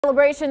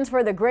Celebrations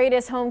for the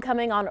greatest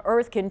homecoming on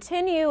earth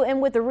continue,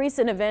 and with the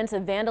recent events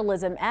of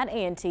vandalism at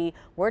A&T,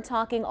 we're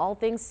talking all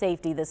things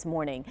safety this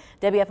morning.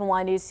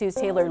 WFNY News 2's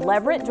Taylor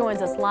Leverett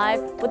joins us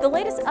live with the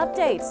latest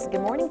updates.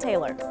 Good morning,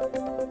 Taylor.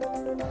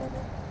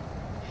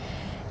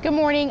 Good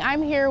morning.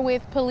 I'm here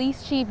with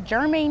Police Chief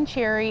Jermaine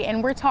Cherry,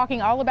 and we're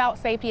talking all about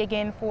safety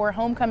again for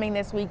homecoming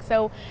this week.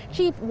 So,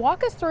 Chief,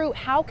 walk us through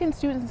how can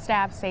students and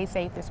staff stay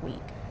safe this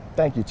week?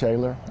 Thank you,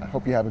 Taylor. I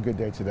hope you have a good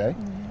day today.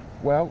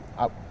 Well,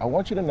 I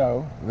want you to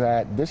know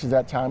that this is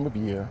that time of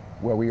year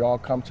where we all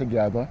come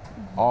together,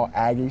 all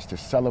Aggies, to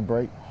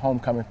celebrate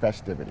homecoming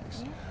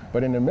festivities.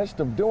 But in the midst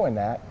of doing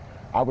that,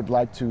 I would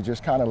like to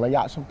just kind of lay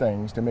out some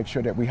things to make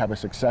sure that we have a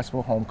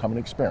successful homecoming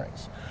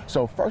experience.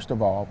 So first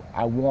of all,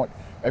 I want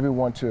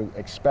everyone to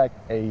expect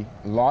a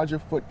larger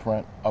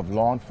footprint of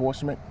law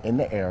enforcement in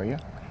the area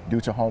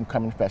due to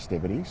homecoming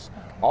festivities.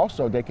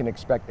 Also, they can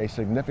expect a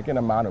significant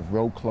amount of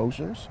road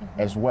closures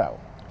as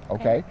well.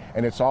 Okay?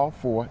 And it's all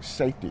for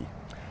safety.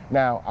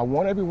 Now, I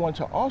want everyone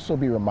to also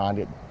be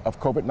reminded of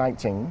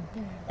COVID-19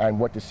 and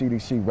what the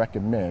CDC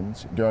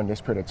recommends during this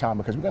period of time,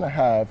 because we're going to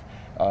have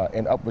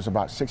in upwards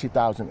about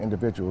 60,000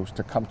 individuals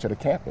to come to the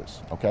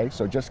campus. Okay?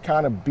 So just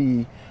kind of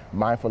be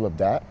mindful of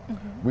that.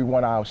 We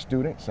want our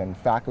students and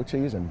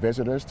faculties and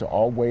visitors to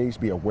always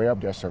be aware of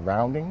their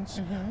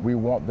surroundings. We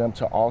want them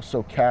to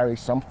also carry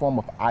some form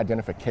of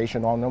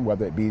identification on them,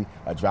 whether it be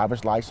a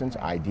driver's license,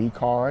 ID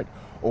card,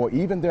 or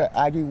even their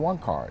Aggie One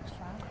cards.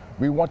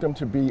 We want them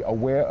to be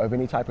aware of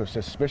any type of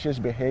suspicious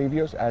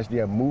behaviors as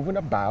they're moving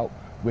about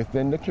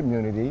within the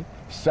community,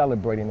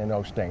 celebrating in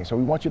those things. So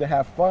we want you to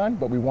have fun,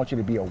 but we want you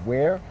to be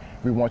aware.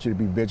 We want you to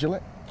be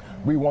vigilant.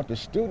 We want the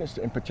students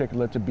in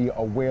particular to be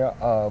aware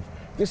of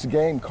this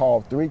game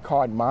called Three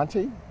Card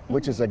Monte,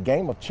 which is a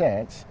game of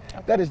chance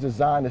that is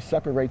designed to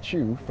separate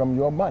you from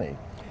your money.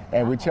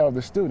 And we tell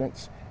the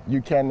students,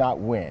 you cannot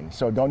win.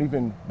 So don't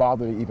even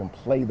bother to even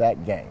play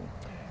that game.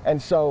 And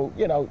so,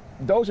 you know,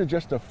 those are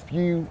just a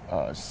few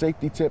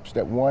safety tips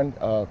that one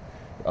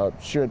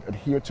should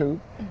adhere to.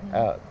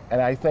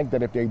 And I think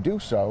that if they do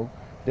so,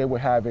 they will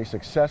have a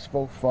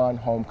successful, fun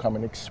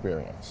homecoming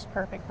experience.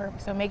 Perfect.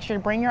 So make sure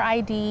to bring your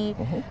ID.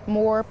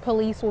 More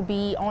police will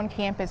be on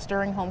campus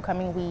during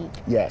homecoming week.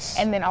 Yes.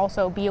 And then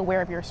also be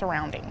aware of your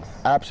surroundings.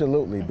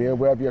 Absolutely. Be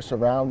aware of your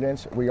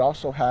surroundings. We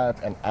also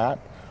have an app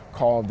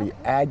called the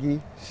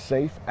Aggie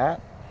Safe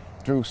app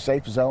through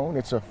Safe Zone.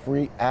 It's a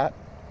free app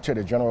to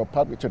the general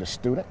public, to the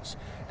students.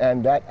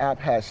 And that app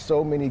has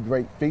so many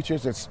great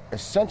features. It's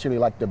essentially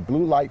like the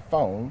blue light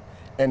phone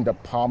in the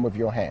palm of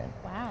your hand.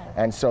 Wow.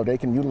 And so they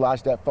can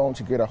utilize that phone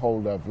to get a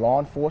hold of law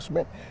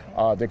enforcement.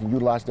 They can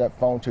utilize that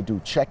phone to do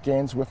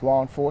check-ins with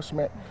law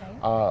enforcement.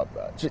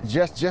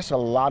 Just a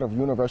lot of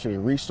university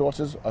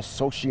resources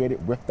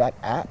associated with that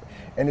app.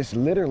 And it's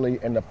literally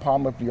in the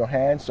palm of your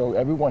hand. So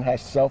everyone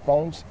has cell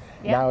phones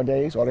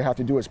nowadays. All they have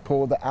to do is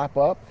pull the app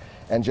up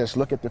and just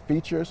look at the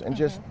features and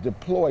just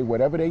deploy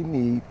whatever they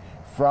need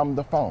from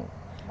the phone.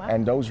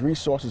 And those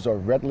resources are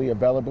readily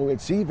available.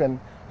 It's even,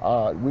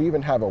 we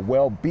even have a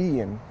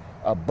well-being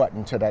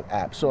button to that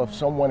app. So if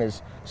someone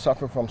is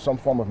suffering from some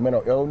form of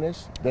mental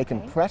illness, they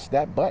can press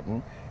that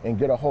button and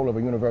get a hold of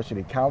a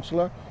university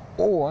counselor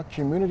or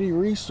community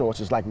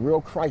resources like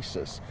Real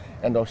Crisis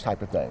and those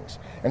type of things.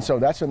 And so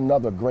that's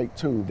another great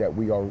tool that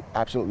we are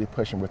absolutely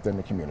pushing within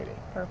the community.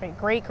 Perfect.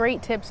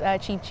 Great tips,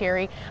 Chief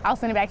Cherry. I'll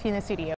send it back to you in the studio.